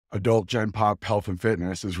adult Gen Pop health and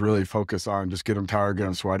fitness is really focused on just get them tired, get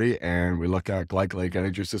them sweaty. And we look at glycolytic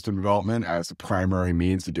energy system development as the primary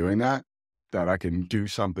means to doing that, that I can do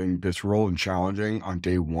something visceral and challenging on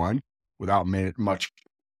day one without much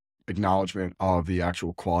acknowledgement of the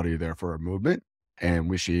actual quality there for a movement. And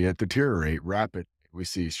we see it deteriorate rapid. We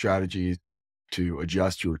see strategies to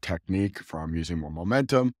adjust your technique from using more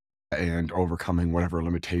momentum and overcoming whatever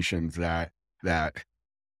limitations that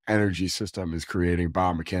energy system is creating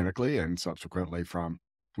biomechanically and subsequently from,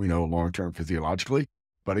 we know, long-term physiologically.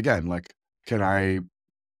 But again, like, can I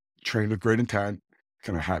train with great intent?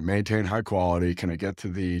 Can I maintain high quality? Can I get to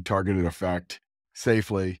the targeted effect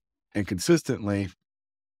safely and consistently?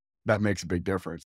 That makes a big difference.